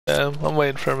I'm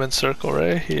waiting for him in circle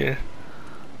right here.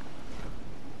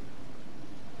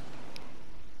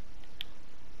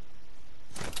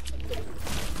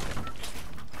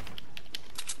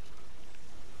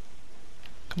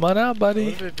 Come on out,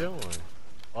 buddy. What are they doing?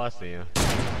 Oh, I see him.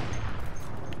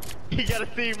 He got a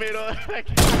teammate on. I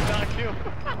can't knock him.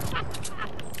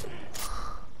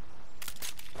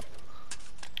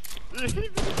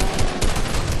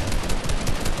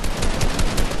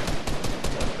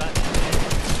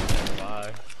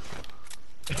 Bye.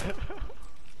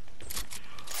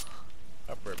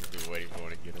 I purposely been waiting for him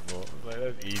to get him up. Like,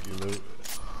 that's easy loot.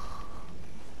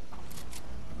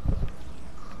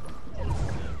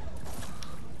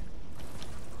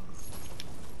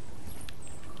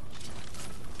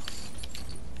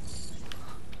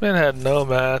 Man had no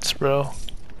mats, bro.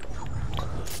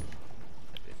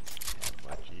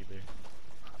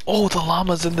 Oh, the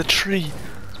llama's in the tree.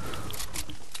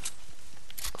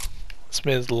 This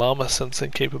man's llama sensing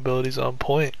capabilities on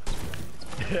point.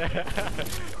 It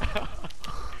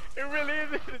really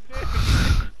is.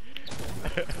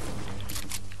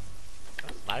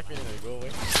 Sniping and go away.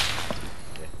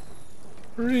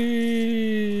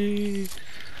 Free.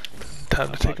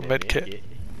 Time to take a med kit.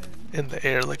 In the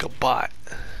air like a bot.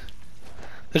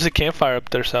 There's a campfire up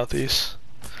there southeast.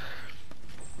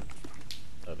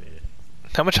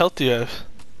 How much health do you have?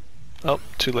 Oh,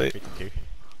 too late. 52.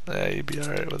 Yeah, you'd be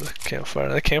alright with a campfire.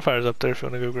 That campfire's up there if you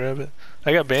want to go grab it.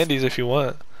 I got bandies if you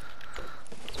want.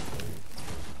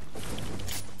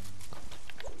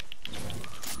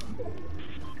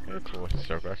 That's cool.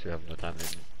 Circle. I should have enough time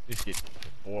to just get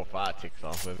 4 or 5 ticks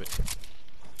off of it.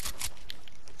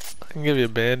 I can give you a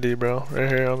bandy, bro. Right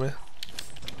here on me.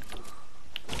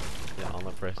 The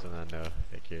only person I know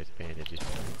that carries bandages.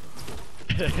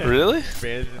 Really?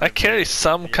 I carry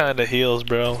some kind of heals,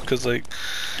 bro. Cause like,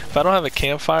 if I don't have a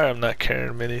campfire, I'm not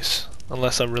carrying minis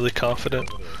unless I'm really confident.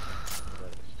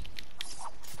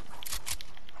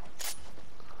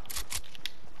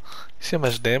 See how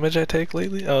much damage I take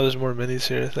lately? Oh, there's more minis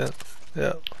here, I think.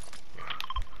 Yeah.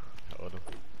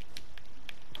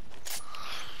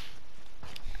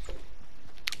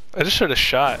 I just heard a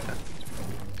shot.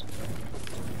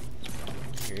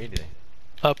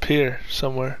 Up here,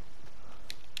 somewhere.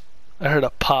 I heard a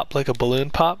pop, like a balloon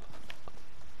pop.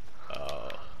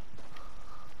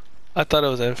 I thought it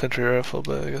was an infantry rifle,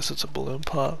 but I guess it's a balloon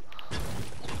pop.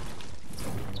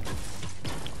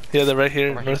 Yeah, they're right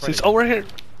here, northeast. Oh, we're here!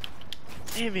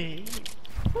 Damn it,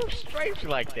 who stripes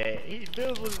like that? He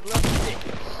builds with his left stick.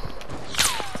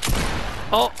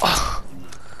 Oh!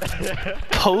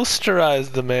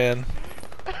 Posterized the man.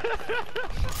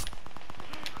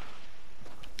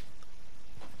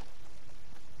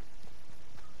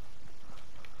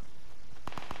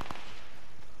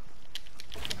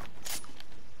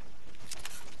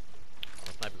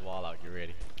 Snipe his wall out, get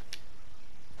ready.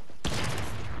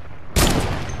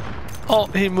 Oh,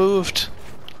 he moved.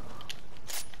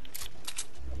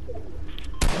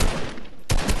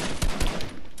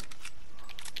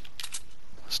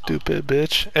 Stupid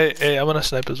bitch. Hey, I'm gonna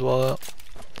snipe his wall out.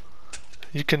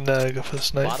 You can go for the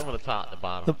snipe. Bottom or the top? The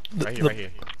bottom. Right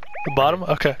here. The bottom?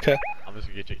 Okay. I'm just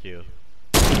gonna get your kill.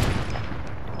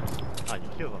 Oh, you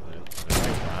killed him then. On the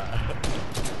right side.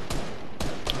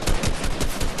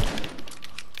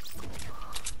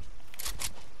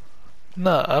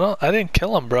 No, I didn't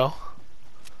kill him, bro.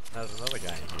 There's another guy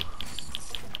in here.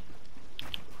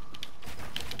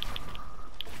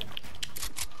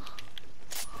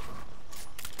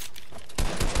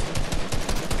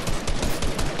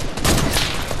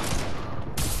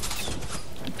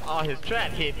 Oh, his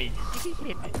trap hit me. He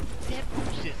hit me. That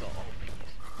shit's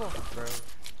all fuck, bro.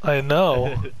 I know.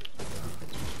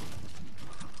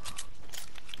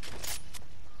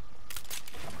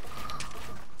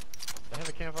 I have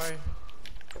a campfire.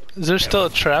 Is there still a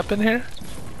trap in here?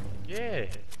 Yeah.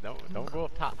 Don't go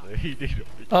up top. He did.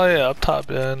 Oh yeah, up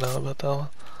top. Yeah, I know about that one.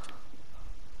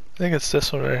 I think it's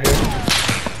this one right here.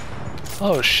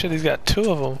 Oh shit, he's got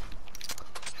 2 of them.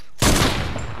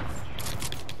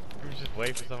 We was just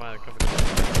waiting for somebody to come in.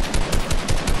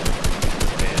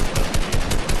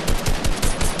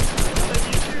 What are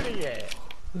you shooting at?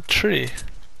 The tree.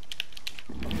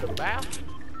 The bow?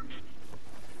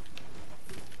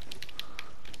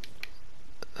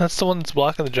 That's the one that's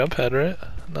blocking the jump head, right?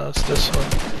 No, it's this one.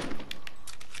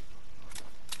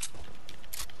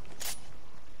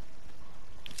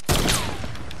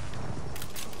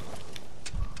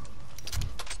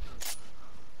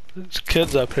 There's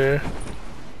kids up here.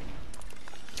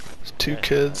 There's 2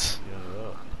 kids.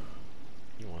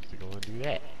 He wants to go and do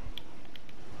that.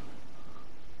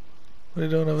 What are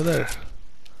you doing over there?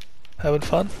 Having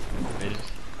fun? They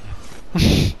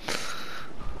just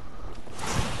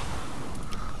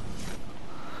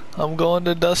I'm going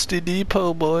to Dusty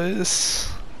Depot, boys.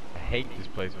 I hate this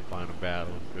place for final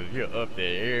battles because you're up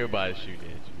there, everybody's shooting at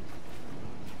you.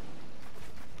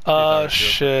 Oh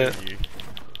shit.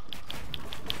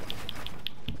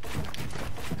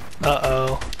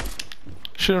 Uh-oh.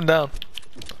 Shoot him down.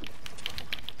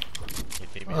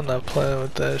 I'm not playing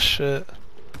with that shit.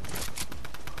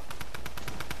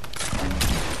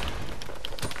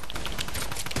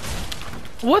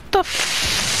 What the f?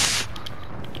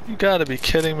 You gotta be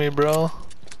kidding me, bro.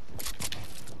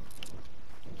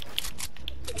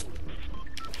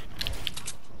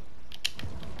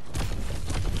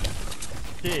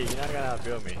 Yeah, you're not gonna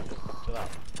outbuild me. Chill out.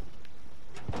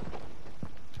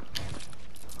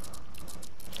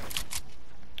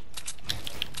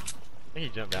 I think he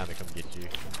jumped down to come get you.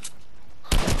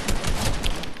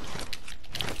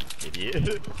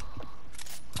 Idiot.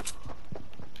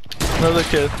 Another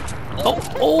kid. Oh,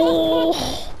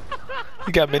 oh!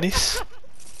 You got minis?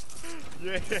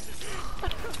 Yeah.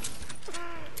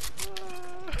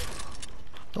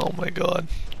 Oh my god.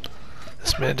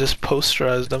 This man just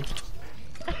posterized him.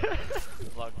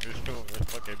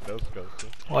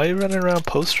 Why are you running around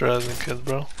posterizing kids,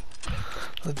 bro?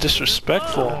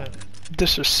 Disrespectful.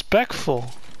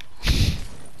 Disrespectful.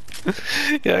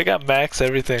 Yeah, I got max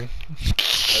everything.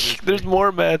 There's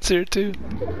more mats here too.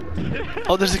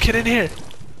 Oh, there's a kid in here.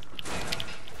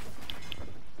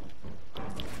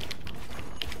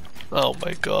 Oh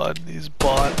my god, these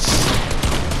bots.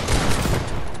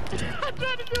 I'm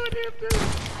trying to do it here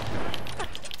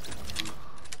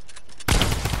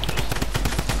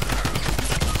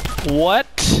too.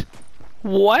 What?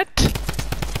 What?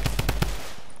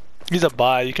 He's a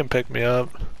bot, you can pick me up.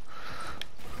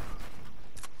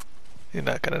 You're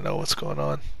not gonna know what's going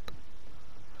on.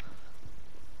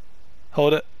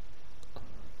 Hold it.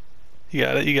 You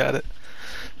got it, you got it.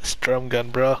 This drum gun,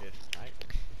 bro.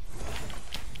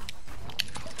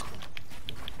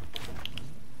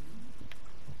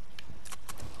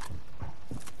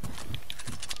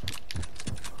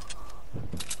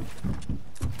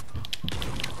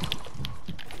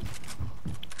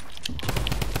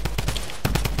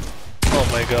 Oh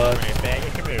my god.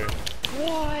 Come here.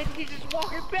 What? He's just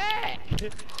walking back!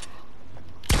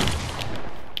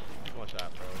 One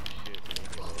shot, bro. Shit.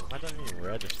 I don't even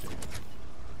register.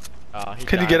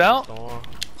 Can you get out?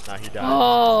 Nah, he died.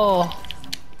 Oh!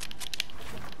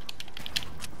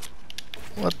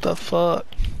 What the fuck?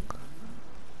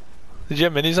 Did you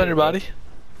have minis on your body?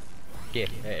 Yeah,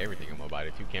 everything on my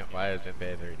body. 2 campfires and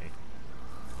bad everything.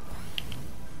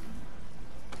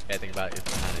 Bad thing about it is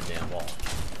behind the damn wall.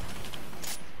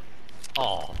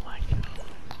 Oh my god.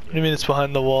 What do you mean it's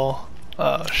behind the wall?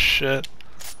 Oh shit.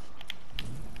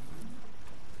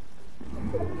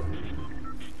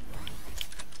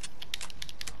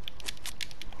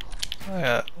 I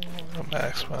got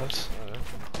max mods.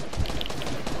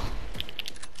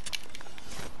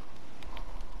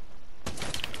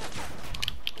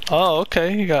 Oh,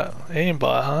 okay, you got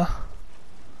aimbot, huh?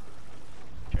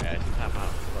 Trash, time out.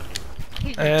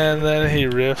 And then he I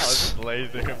was riffs. just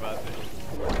blazing about this.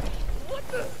 What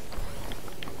the?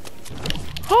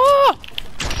 Ah!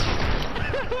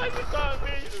 Why you thought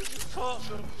me? You just caught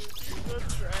them. You're so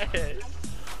trash.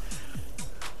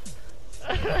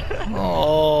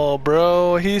 Oh,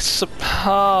 bro, he's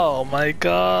oh my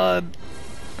god.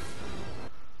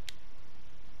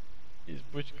 He's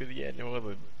pushed because he had no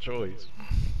other choice.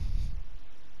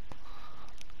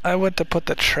 I went to put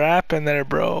the trap in there,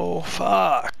 bro.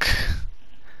 Fuck.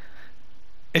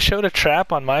 It showed a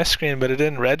trap on my screen, but it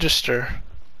didn't register.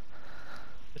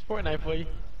 It's Fortnite for you.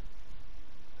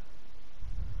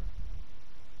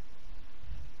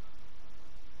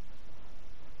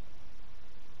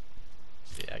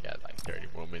 Yeah, I got like 30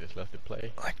 more minutes left to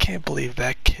play. I can't believe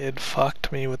that kid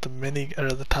fucked me with the mini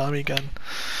or the Tommy gun.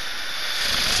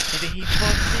 And then he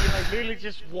fucked me like literally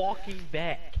just walking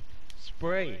back.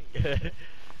 Spray.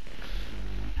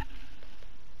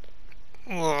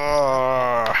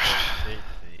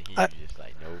 Just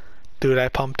like, nope. Dude, I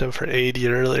pumped him for 80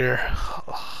 earlier.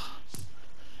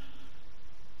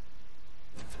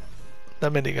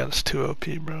 That minigun's too OP,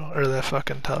 bro. Or that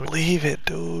fucking Tommy. Leave it,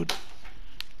 dude.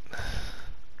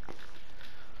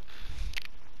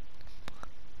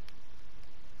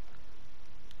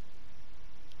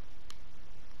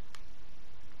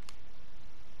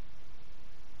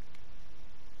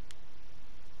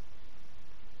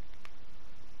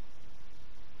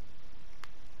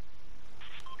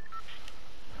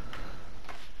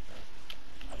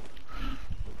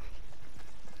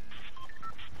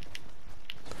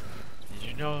 Did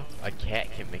you know a cat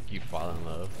can make you fall in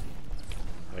love?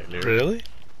 Like, literally. Really?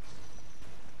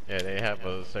 Yeah, they have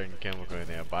a certain chemical in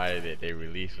their body that they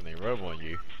release when they rub on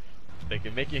you. They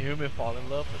can make a human fall in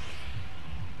love with them.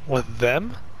 With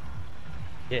them?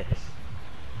 Yes.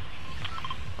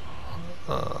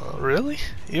 Really?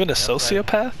 Even a That's like,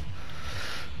 sociopath?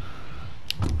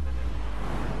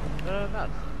 not,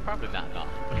 probably not, no.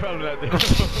 Probably not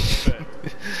that.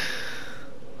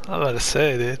 I'm about to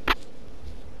say, dude. Like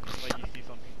you see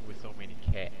some people with so many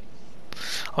cats.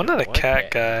 I'm There's not a one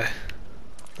cat cat. guy.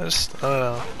 I don't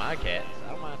know. My cats.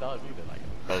 I don't mind dogs either. Like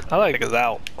both. I like his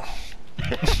out.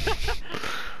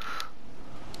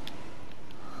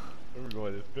 Where we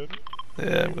going this building?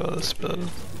 Yeah, I'm going to this building.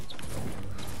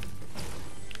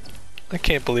 I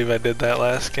can't believe I did that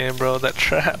last game, bro. That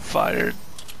trap fired.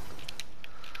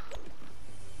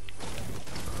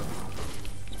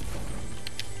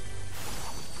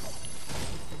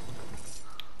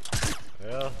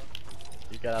 Well,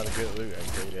 you got out a good loot, I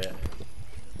can tell you that.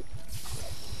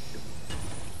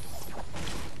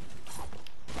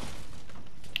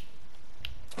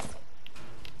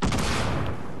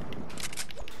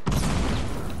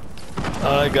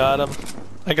 Oh, I got him.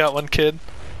 I got one kid.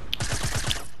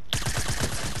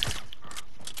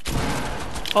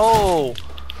 Oh!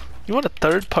 You want a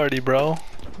third party, bro?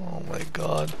 Oh my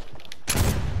god.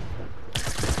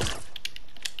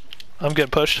 I'm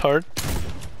getting pushed hard.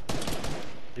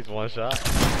 He's one shot.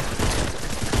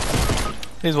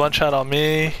 He's one shot on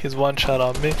me. He's one shot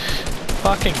on me.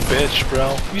 Fucking bitch,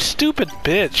 bro. You stupid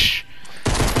bitch.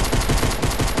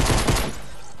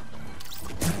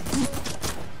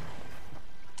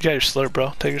 You got your slurp,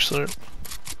 bro. Take your slurp.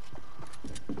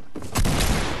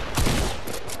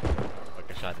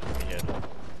 Fucking shot in the head.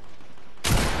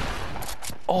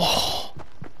 Oh.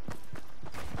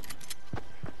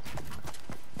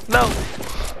 No.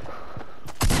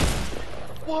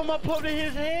 Why am I putting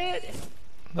his head?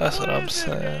 That's what I'm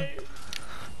saying.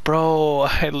 Bro,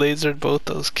 I lasered both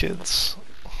those kids.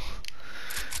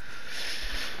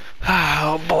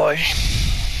 Oh boy. I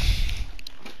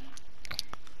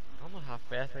don't know how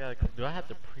fast I gotta. Do I have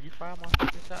to pre-fire my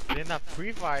fucking shot? Then I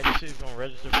pre-fire, this shit's gonna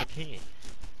register for 10.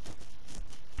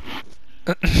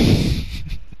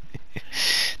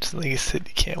 Just like you said,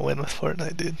 you can't win with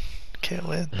Fortnite, dude. Can't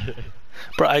win.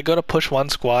 Bro, I go to push one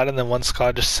squad and then one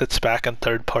squad just sits back and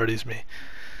third parties me.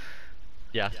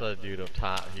 Yeah, I saw the dude up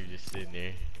top. He was just sitting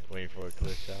there waiting for a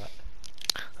clear shot.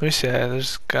 Let me see,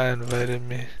 there's a guy invited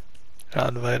me. I'll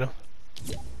invite him.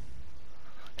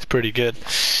 He's pretty good.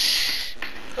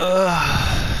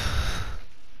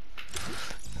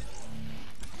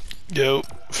 Yo,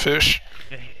 fish.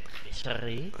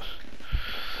 Sorry.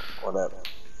 What up?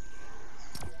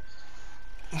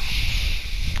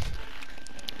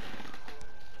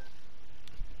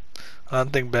 I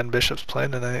don't think Ben Bishop's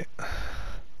playing tonight.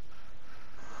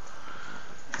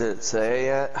 Did it say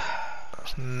yet?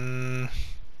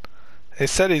 They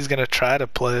said he's gonna try to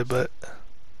play, but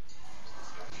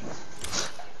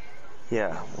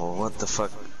Yeah, well what the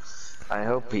fuck? I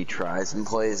hope he tries and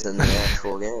plays in the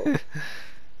actual game.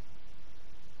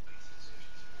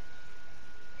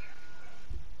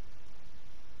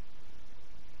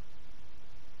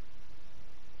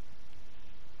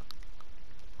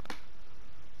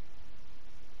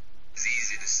 It's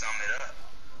easy to sum it up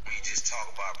when you just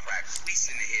talk about practice. We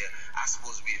sitting here, I'm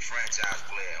supposed to be the franchise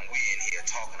player, and we in here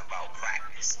talking about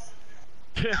practice.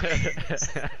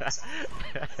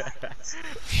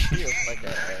 He was like an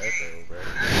asshole, bro.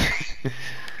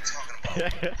 Talking about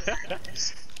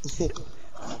practice.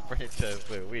 Franchise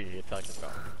player, we here talking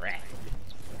about practice.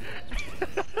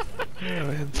 yeah,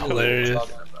 man, it's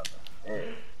hilarious.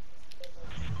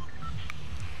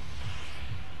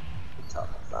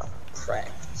 Talking about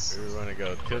practice. We wanna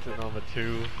go tilted number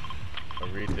 2 or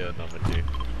retail number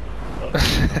 2.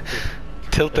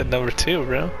 Tilted number 2,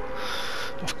 bro.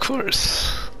 Of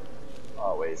course.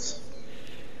 Always.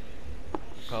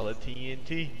 Call it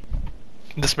TNT.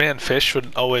 This man Fish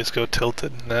would always go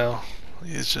tilted now.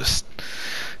 He's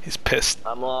pissed.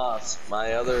 I'm lost.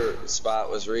 My other spot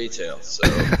was retail, so Oh,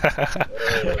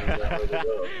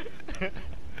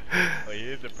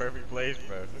 here's the perfect place,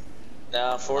 bro.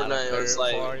 now Fortnite was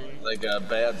third party. like a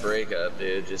bad breakup,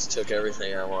 dude. Just took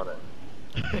everything I wanted.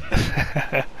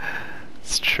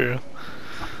 It's true.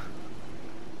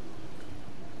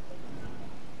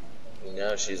 You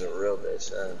know she's a real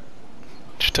bitch, huh?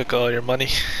 She took all your money.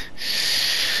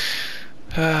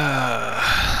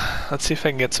 Let's see if I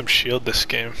can get some shield this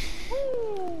game.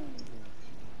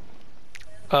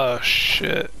 Oh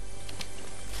shit.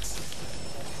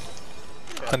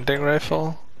 Hunting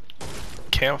rifle.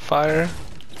 Campfire.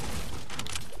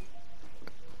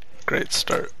 Great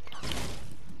start.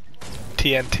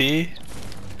 TNT.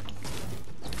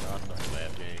 I'll start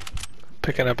last game.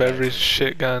 Picking up every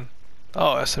shit gun.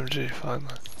 Oh, SMG,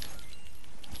 finally.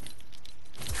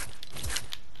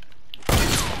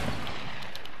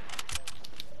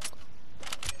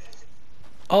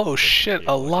 Oh shit,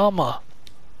 a llama.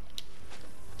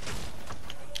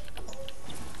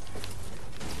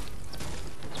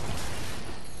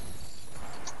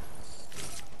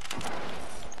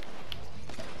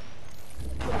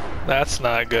 That's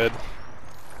not good.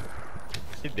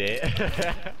 He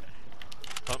dead.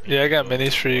 Yeah, I got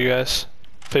minis for you guys.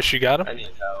 Fish, you got them? I need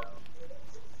help.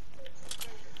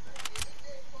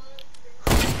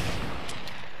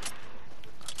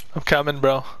 I'm coming,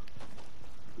 bro.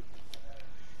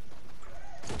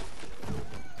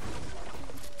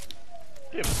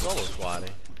 Yeah, solo squatting.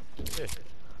 Yeah.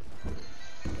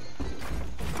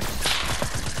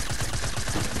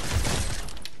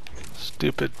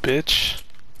 Stupid bitch.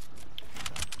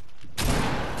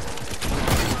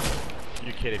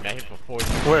 You kidding me? I hit for 40.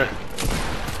 Where?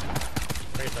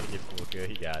 Trey trying to get full kill.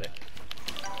 He got it.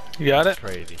 You got it?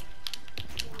 Crazy.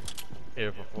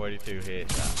 Hit for 42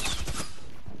 headshots.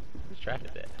 Who's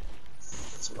tracking that?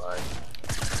 That's mine.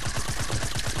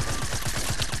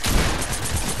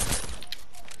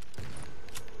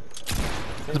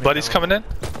 His buddy's coming in?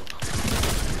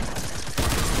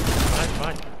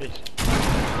 Fine, fish.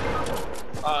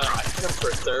 I hit him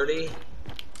for 30.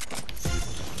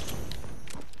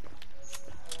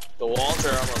 The walls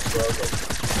are almost broken.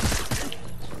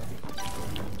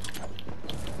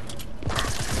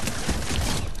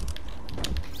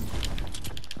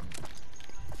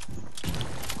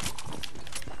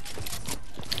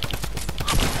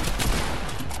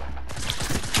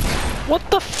 What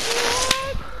the f—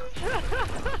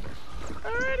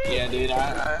 Yeah, dude,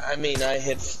 I mean, I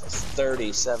hit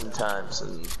 37 times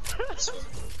and...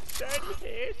 30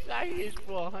 hits, I hit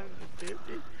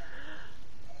 450.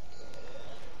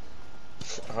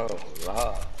 Oh,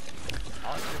 wow.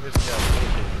 All of this stuff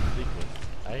is sequence.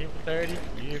 I hit for 30,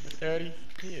 you hit for 30,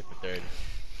 he hit for 30.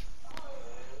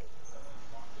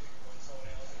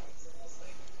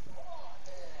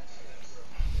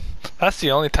 That's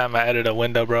the only time I edited a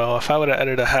window, bro. If I would've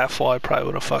edited a half wall, I probably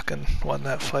would've fucking won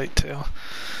that fight too.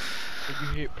 You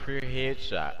hit pure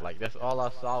headshot, like that's all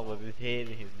I saw was his head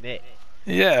and his neck.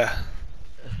 Yeah.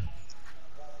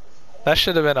 That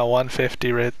should have been a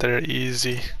 150 right there,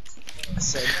 easy. I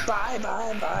said, bye,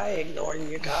 bye, bye, ignoring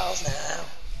your calls now.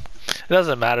 It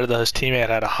doesn't matter though, his teammate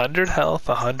had 100 health,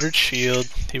 100 shield.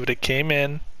 He would've came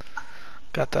in,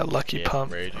 got that lucky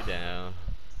pump. Sprayed you down.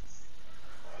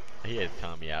 He had to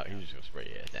calm me out, he was just gonna spray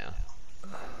your ass down.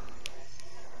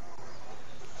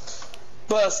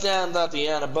 Bust down,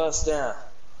 Tatiana, bust down.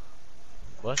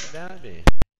 Bust it down then.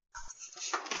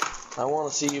 I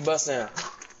want to see you bust down.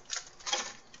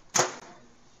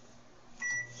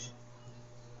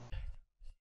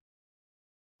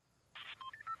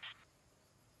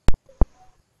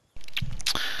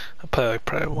 I'll play like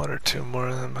probably one or two more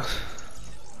of them.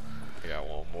 I got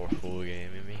one more full game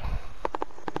in me.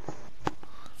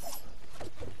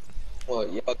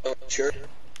 What, y'all going sure?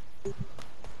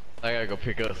 I gotta go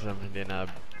pick up something, then I'll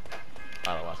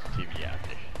watch some TV out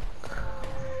there.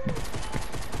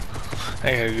 I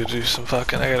gotta go do some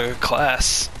fucking, I gotta go to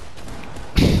class.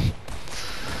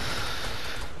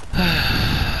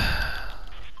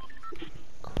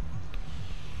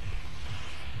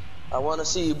 I want to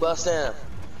see you bust down.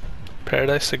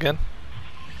 Paradise again?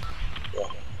 Yeah.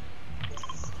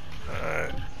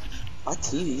 Alright. My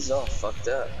TV's all fucked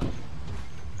up.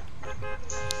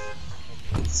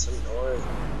 It's annoying.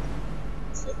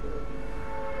 It's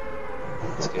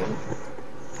good.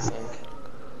 I think.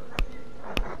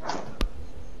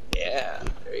 Yeah,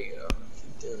 there you go.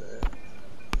 Keep doing that.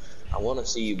 I want to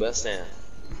see you bust down.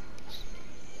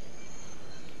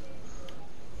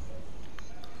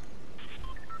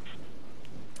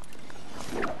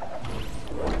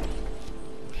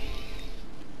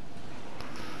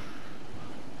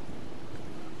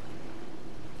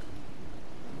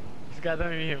 This guy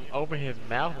don't even open his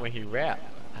mouth when he rap.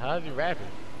 How's he rapping?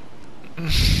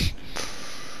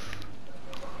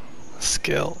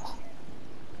 Skill.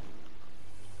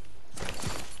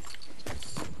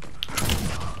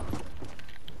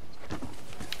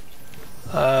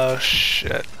 Oh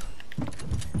shit.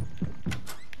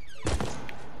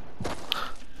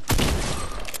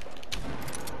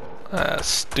 Ah,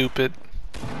 stupid.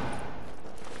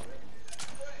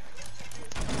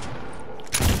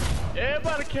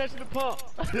 Everybody catching the pump.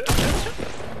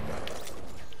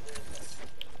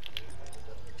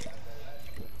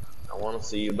 I want to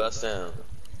see you bust down.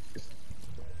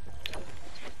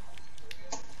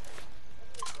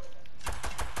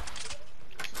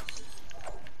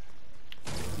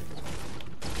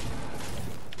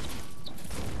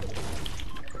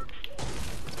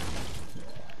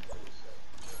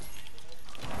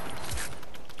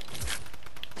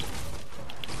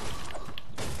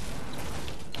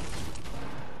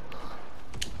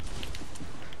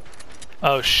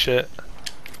 Oh shit.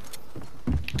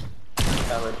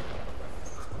 Coming.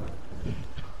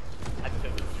 I just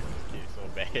have to shoot this kid so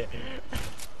bad.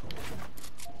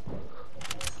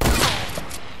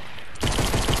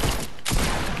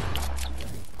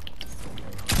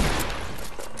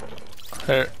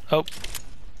 There. Oh.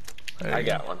 There I you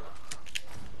got go. one.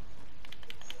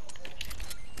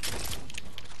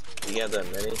 You got that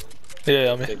mini?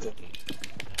 Yeah, on me. Take it.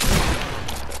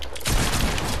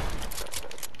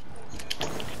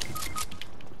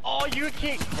 Oh, you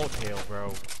can't hotel,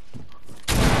 bro.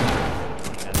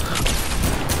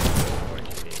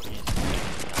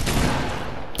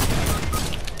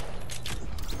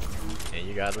 And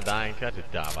you guys are dying. Try to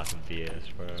die by some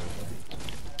BS, bro.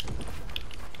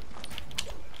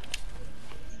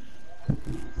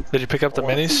 Did you pick up the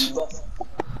minis?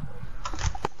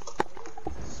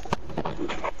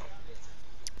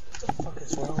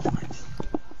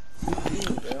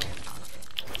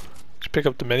 Did Did you pick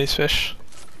up the minis, fish?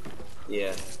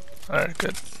 Yeah. Alright,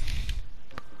 good.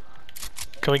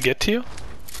 Can we get to you?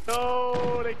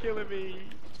 No, they're killing me.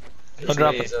 I'm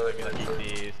dropping.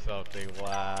 He did something.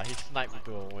 Wow, he sniped me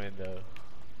through a window.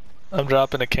 I'm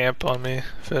dropping a camp on me,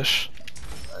 fish.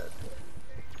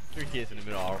 3 kids in the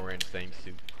middle all wearing the same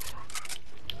suit.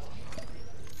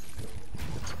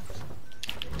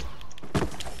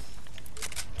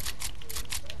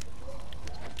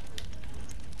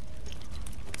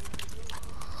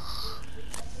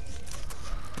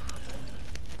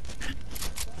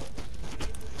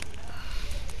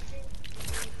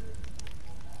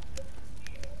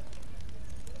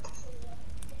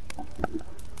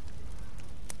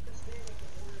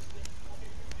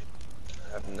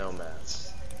 I have no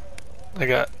mats. I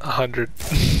got 100.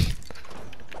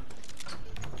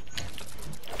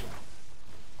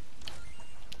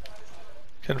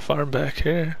 Can farm back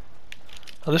here.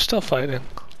 Oh, they're still fighting.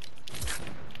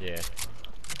 Yeah.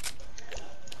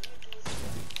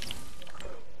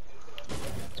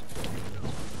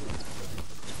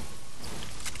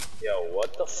 Yo,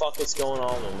 what the fuck is going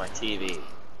on with my TV?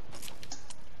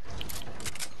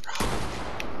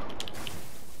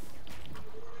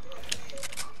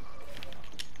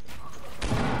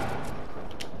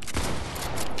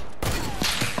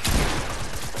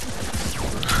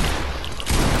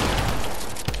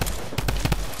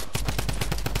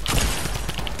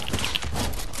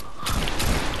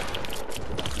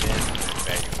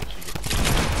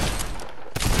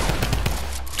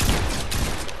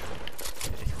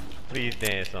 Please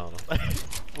dance on him.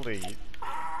 Please.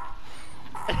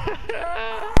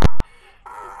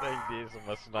 They did so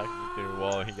much knocking me through the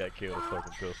wall and he got killed with a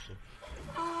fucking pistol.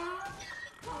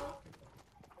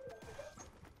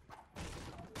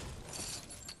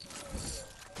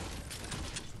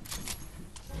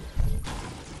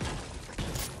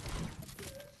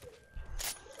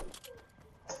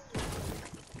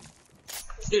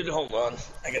 Dude, hold on.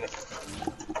 I gotta.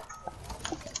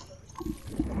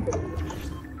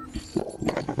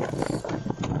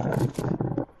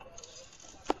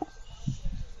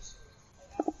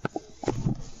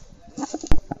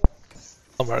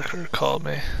 A marker called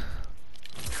me.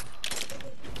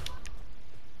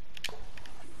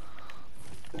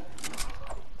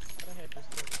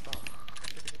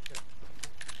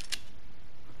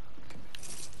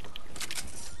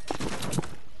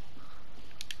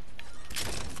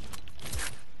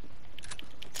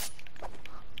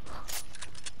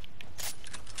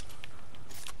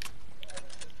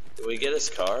 Did we get his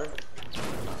car?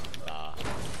 Nah.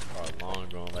 Car long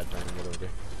gone by the time we get over there.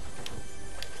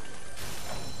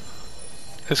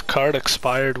 His card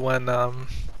expired when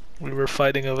we were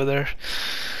fighting over there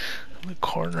in the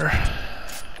corner.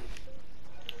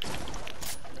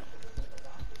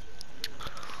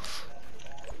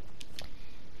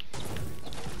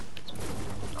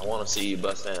 I want to see you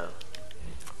bust down.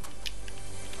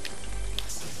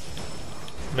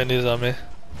 Minis on me.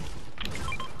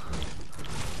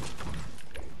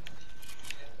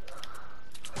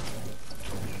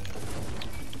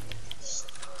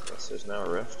 Guess there's now a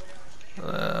rift.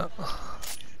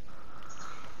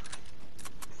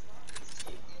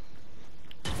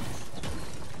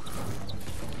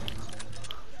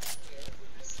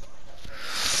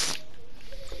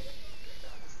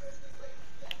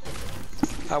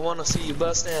 I want to see you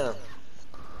bust down.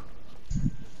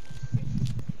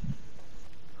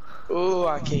 Oh,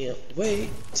 I can't wait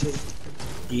to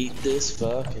eat this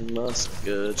fucking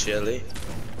mustard chili.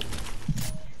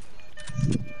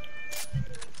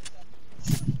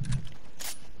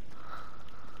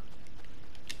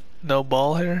 No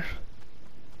ball here.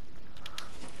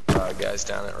 Guys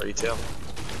down at retail.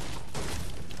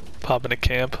 Popping a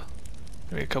camp.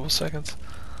 Give me a couple seconds.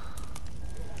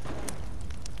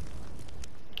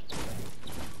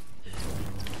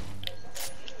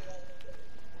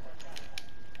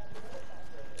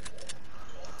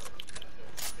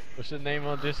 What's your name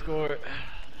on Discord?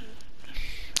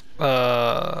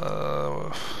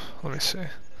 Let me see.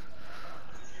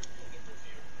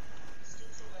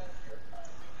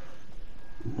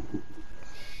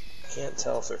 Can't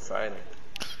tell if they're fighting.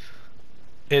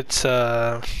 It's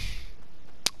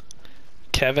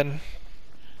Kevin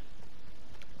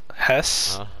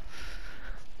Hess.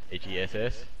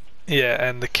 H-E-S-S? Yeah,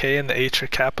 and the K and the H are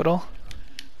capital.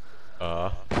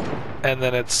 And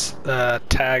then it's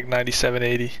tag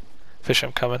 9780. Fish,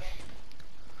 I'm coming.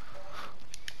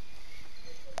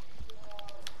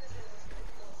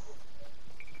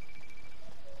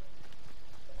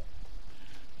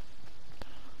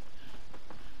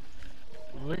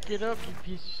 Look it up, you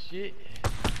piece of shit.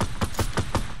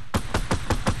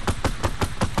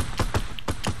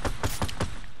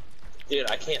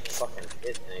 Dude, I can't fucking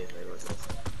hit anything with this.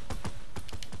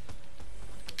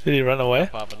 Did he run away?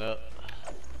 Popping up.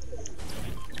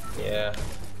 Yeah,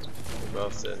 we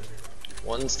both did.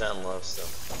 One's down low still.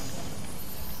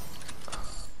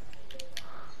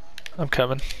 I'm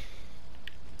coming.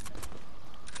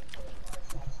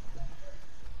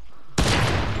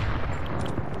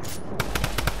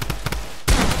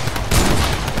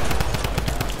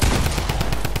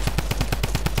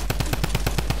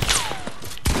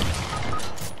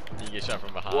 You get shot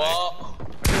from behind. Whoa!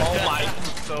 Oh my!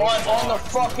 So on the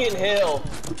fucking hill!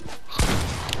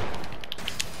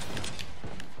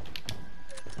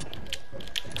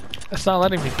 That's not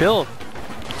letting me build.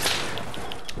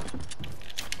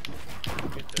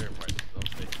 Get there, right? Don't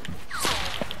stay.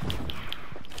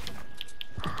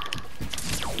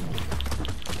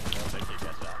 Don't take it,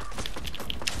 got shot.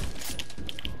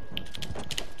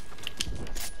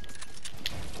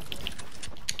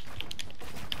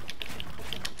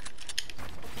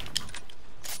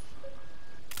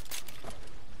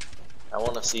 I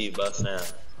want to see you bust now.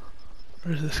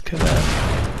 Where's this kid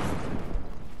at?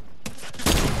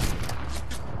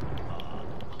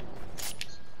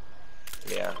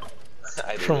 Yeah.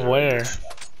 I did From it where? earlier.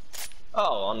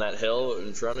 Oh, on that hill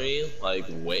in front of you, like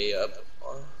way up.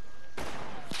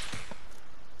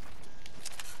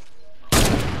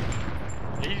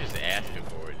 He's just asking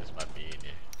for it just by being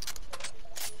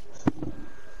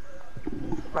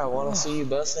there. I want to see you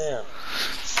bust down.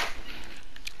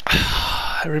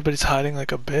 Everybody's hiding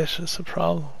like a bitch. That's the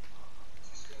problem.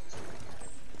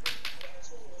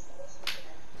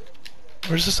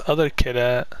 Where's this other kid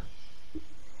at?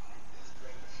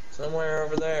 Somewhere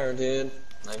over there, dude.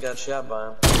 I got shot by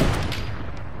him.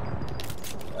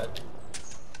 What?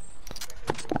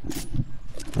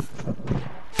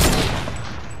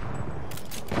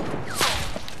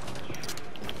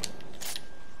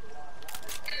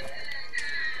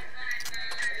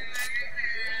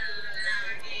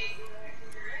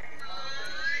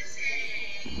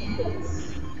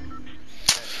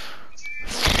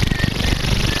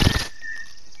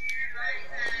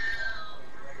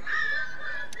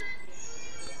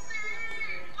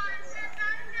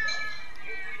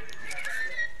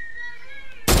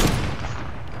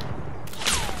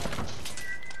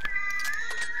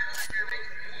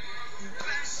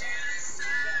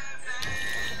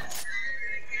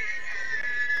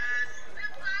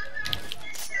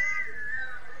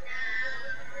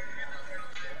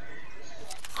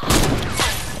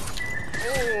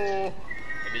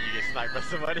 Snipe by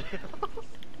somebody else.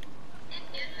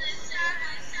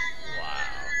 Wow.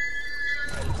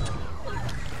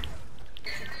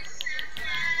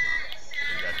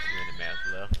 We got 2 in the match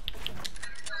left.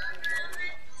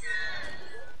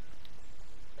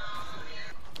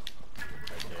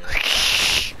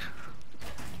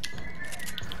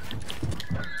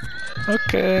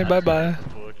 Okay, bye bye.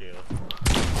 Full kill.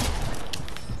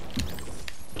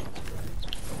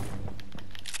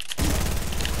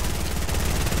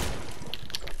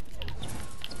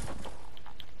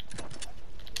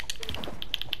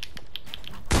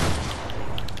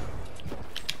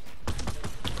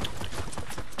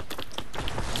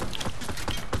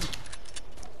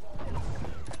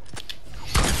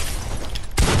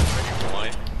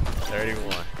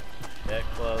 That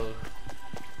close.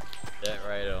 That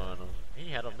right on him. He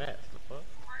had a match. The fuck?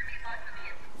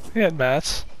 He had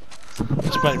mats.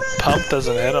 Just my pump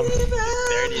doesn't hit him.